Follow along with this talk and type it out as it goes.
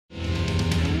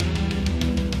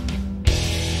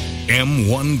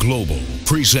M1 Global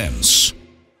presents.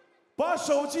 把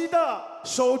手机的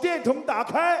手电筒打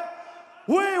开，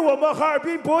为我们哈尔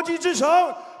滨搏击之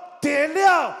城点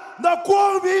亮那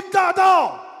光明大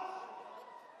道。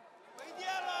没电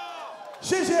了，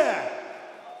谢谢。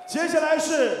接下来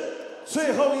是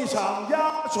最后一场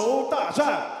压轴大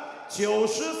战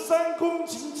，93公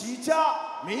斤级加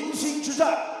明星之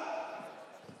战。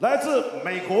来自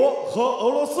美国和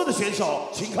俄罗斯的选手，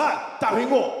请看大屏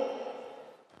幕。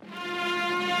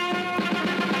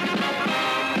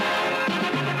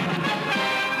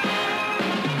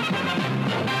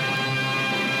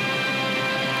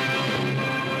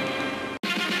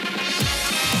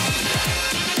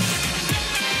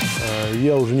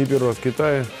 Я уже не первый раз в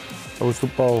Китае,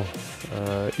 выступал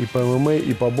и по ММА,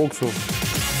 и по боксу.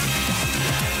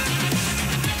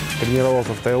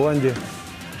 Тренировался в Таиланде,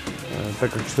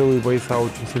 так как часовые пояса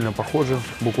очень сильно похожи,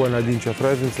 буквально 1 час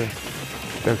разницы.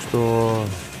 Так что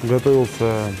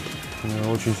готовился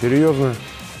очень серьезно.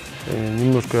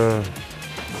 Немножко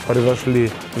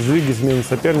произошли сдвиги, смены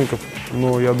соперников,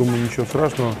 но я думаю, ничего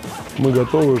страшного. Мы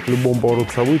готовы к любому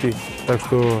повороту событий, так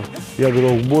что я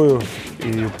готов к бою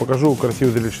и покажу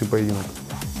красивый зрелищный поединок.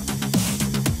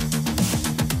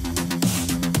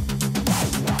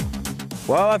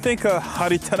 Well, I think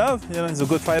Kharitonov, he's a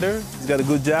good fighter. He's got a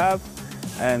good jab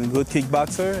and good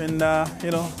kickboxer, and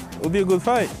it'll be a good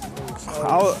fight.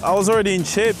 I was already in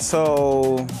shape,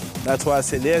 so that's why I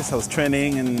said yes. I was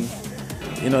training, and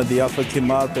the offer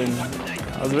came up, and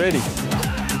I was ready.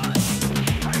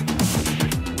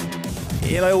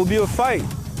 It will be a fight.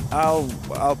 I'll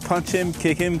punch him,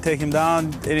 kick him, take him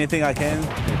down, anything I can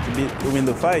to win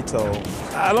the fight. So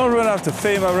I don't run after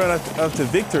fame, I run after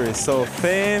victory. So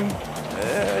fame,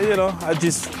 I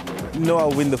just know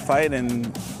I'll win the fight, and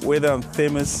whether I'm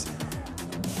famous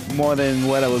more than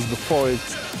what I was before,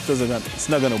 it's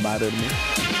not gonna matter to me.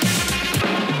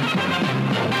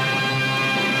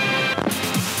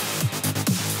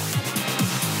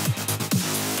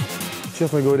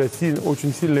 Честно говоря,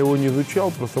 очень сильно его не изучал,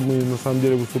 просто мы на самом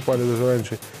деле выступали даже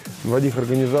раньше в одних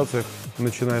организациях,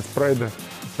 начиная с Прайда,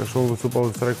 так что он выступал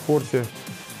и в Страйкфорсе,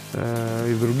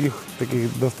 и в других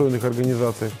таких достойных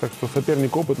организациях. Так что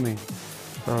соперник опытный,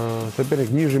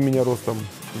 соперник ниже меня ростом,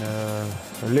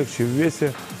 легче в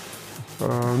весе,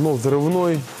 но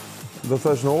взрывной,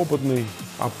 достаточно опытный,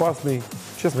 опасный.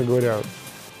 Честно говоря,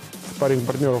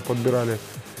 спарринг-партнеров подбирали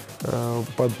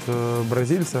под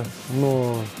бразильца,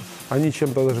 но они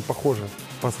чем-то даже похожи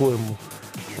по-своему,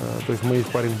 то есть мои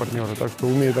спарринг-партнеры. Так что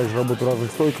умеют также работать в разных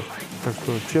стойках. Так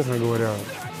что, честно говоря,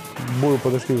 к бою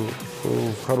подошли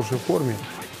в хорошей форме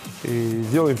и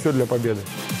сделаем все для победы.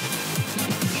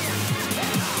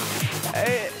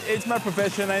 It's my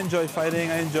profession. I enjoy fighting.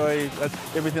 I enjoy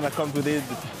everything that comes with it: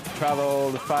 the travel,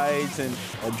 the fights, and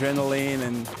adrenaline,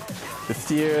 and the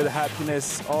fear, the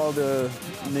happiness, all the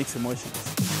mixed emotions.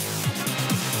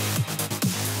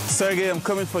 Sergey, I'm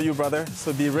coming for you, brother,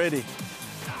 so be ready.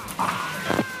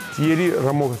 Thierry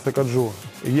Rameau Sokoudjou,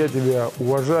 я тебя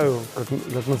уважаю как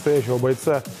настоящего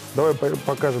бойца. Давай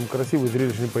покажем красивый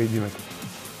зрелищный поединок.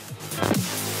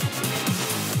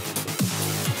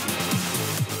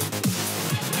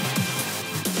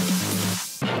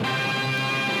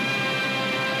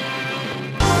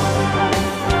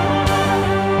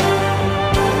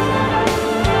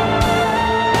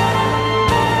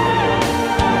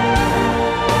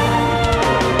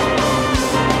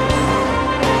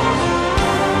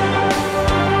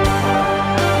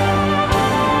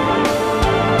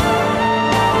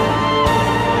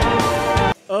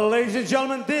 Ladies and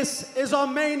gentlemen, this is our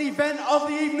main event of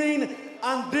the evening,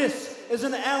 and this is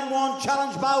an M1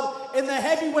 challenge bout in the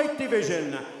heavyweight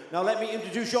division. Now let me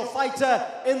introduce your fighter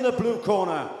in the blue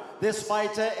corner. This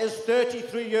fighter is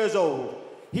 33 years old.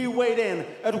 He weighed in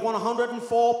at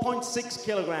 104.6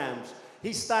 kilograms.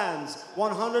 He stands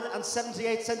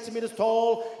 178 centimeters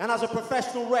tall and has a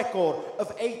professional record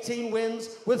of 18 wins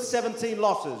with 17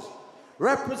 losses.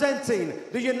 Representing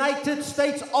the United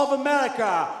States of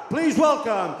America, please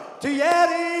welcome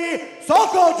Thierry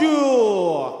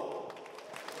Sokoujdou.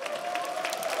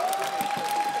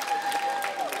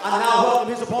 And now welcome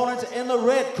his opponent in the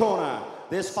red corner.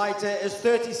 This fighter is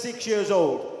 36 years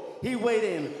old. He weighed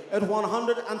in at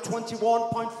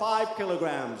 121.5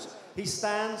 kilograms. He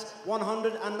stands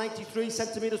 193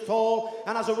 centimeters tall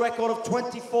and has a record of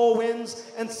 24 wins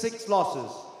and 6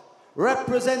 losses.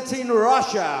 Representing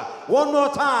Russia, one more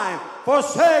time for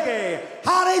Sergey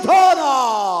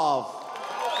Kharitonov.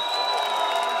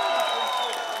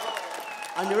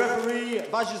 And the referee,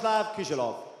 Vyacheslav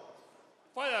Kishelov.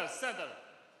 Fire, center.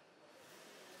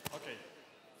 Okay.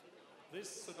 This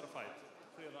super fight,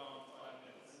 3 rounds, 5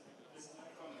 minutes.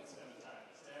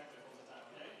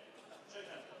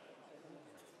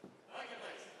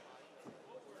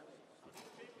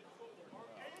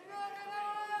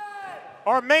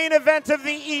 Our main event of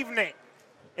the evening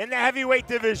in the heavyweight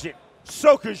division,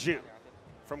 Sokoudjou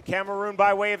from Cameroon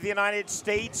by way of the United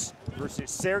States versus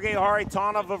Sergey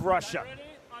Kharitonov of Russia.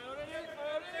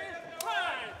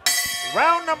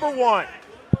 Round number one.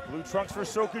 Blue trunks for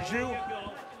Sokoudjou,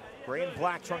 gray and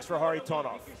black trunks for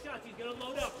Kharitonov.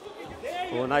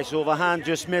 Oh, a nice overhand,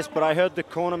 just missed, but I heard the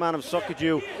corner man of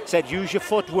Sokoudjou said, use your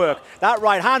footwork. That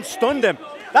right hand stunned him.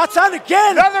 That's on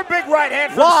again. Another big right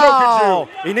hand from Wow.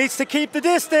 Sokoudjou. He needs to keep the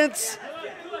distance.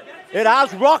 It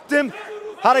has rocked him.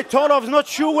 Kharitonov's not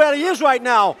sure where he is right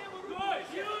now.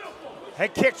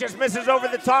 Head kick just misses over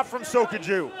the top from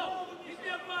Sokoudjou.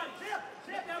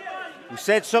 You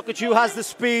said Sokoudjou has the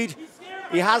speed.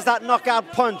 He has that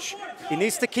knockout punch. He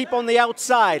needs to keep on the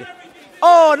outside.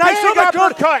 Oh, nice Big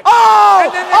uppercut. uppercut. Oh,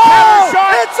 And then the counter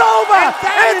shot. it's over. And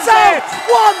that It's is out. it.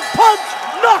 One punch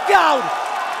knockout.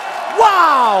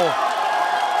 Wow.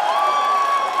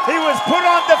 He was put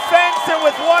on defense, and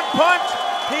with one punch,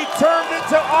 he turned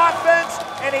into offense,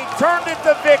 and he turned it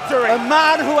to victory. A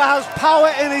man who has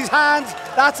power in his hands,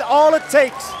 that's all it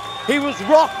takes. He was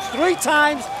rocked 3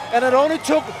 times, and it only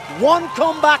took one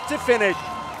comeback to finish.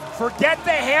 Forget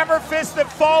the hammer fist that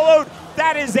followed.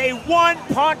 That is a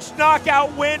one-punch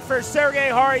knockout win for Sergey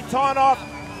Kharitonov,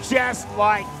 just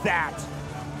like that.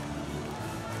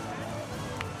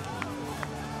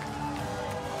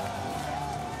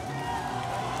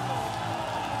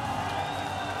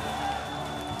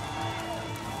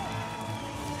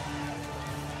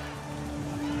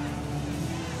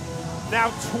 Now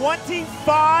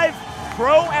 25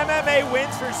 pro MMA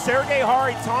wins for Sergey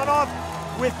Kharitonov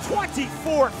with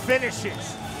 24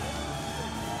 finishes.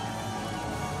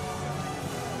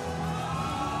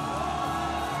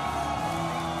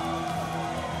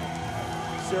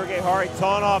 Sergey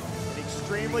Kharitonov, an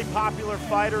extremely popular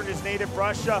fighter in his native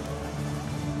Russia,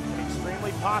 and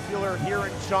extremely popular here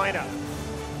in China.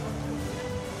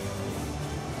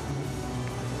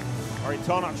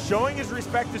 Kharitonov showing his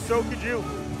respect to Sokoudjou.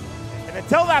 And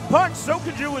until that punch,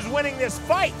 Sokoudjou was winning this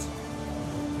fight.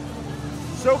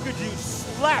 Sokoudjou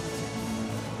slept.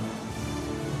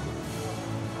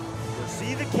 You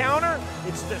see the counter?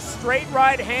 It's the straight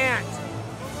right hand.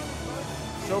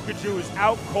 Sokoudjou is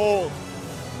out cold.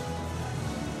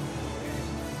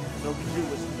 Sokoudjou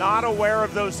was not aware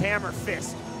of those hammer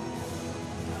fists.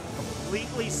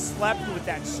 Completely slept with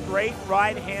that straight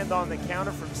right hand on the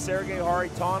counter from Sergey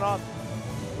Kharitonov,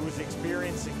 who was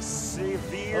experiencing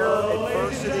severe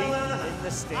adversity in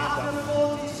the stand-up. After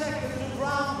 40 seconds in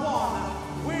round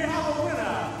one, we have a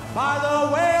winner by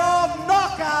the way of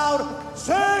knockout,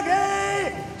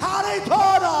 Sergey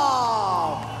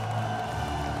Kharitonov.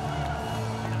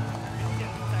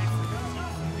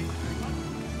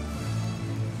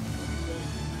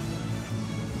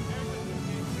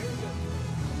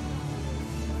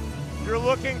 You're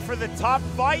looking for the top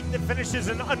fight that finishes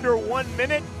in under 1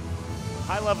 minute.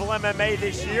 High-level MMA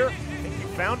this year. I think you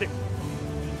found it.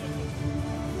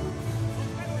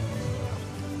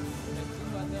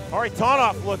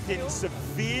 Kharitonov looked in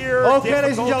severe Okay,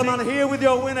 ladies and difficulty. gentlemen, here with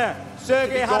your winner,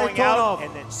 Sergey Going out Kharitonov.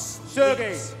 and then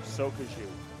Sergey. Sokoudjou.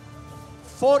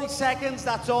 40 seconds,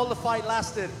 that's all the fight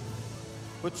lasted.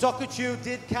 But Sokoudjou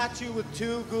did catch you with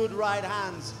 2 good right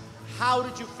hands. How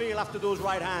did you feel after those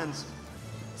right hands?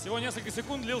 Всего несколько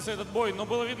секунд длился этот бой, но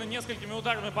было видно, несколькими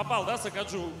ударами попал, да,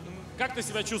 Сокoujdou? Как ты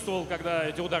себя чувствовал, когда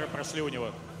эти удары прошли у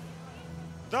него?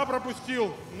 Да,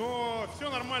 пропустил, но все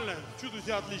нормально, чувствую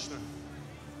себя отлично.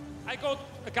 I got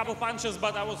a couple punches,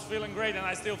 but I was feeling great, and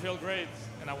I still feel great,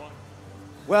 and I won.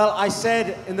 Well, I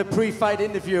said in the pre-fight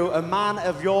interview, a man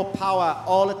of your power,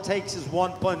 all it takes is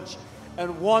one punch.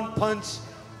 And one punch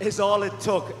is all it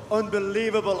took.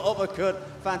 Unbelievable uppercut,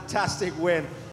 fantastic win.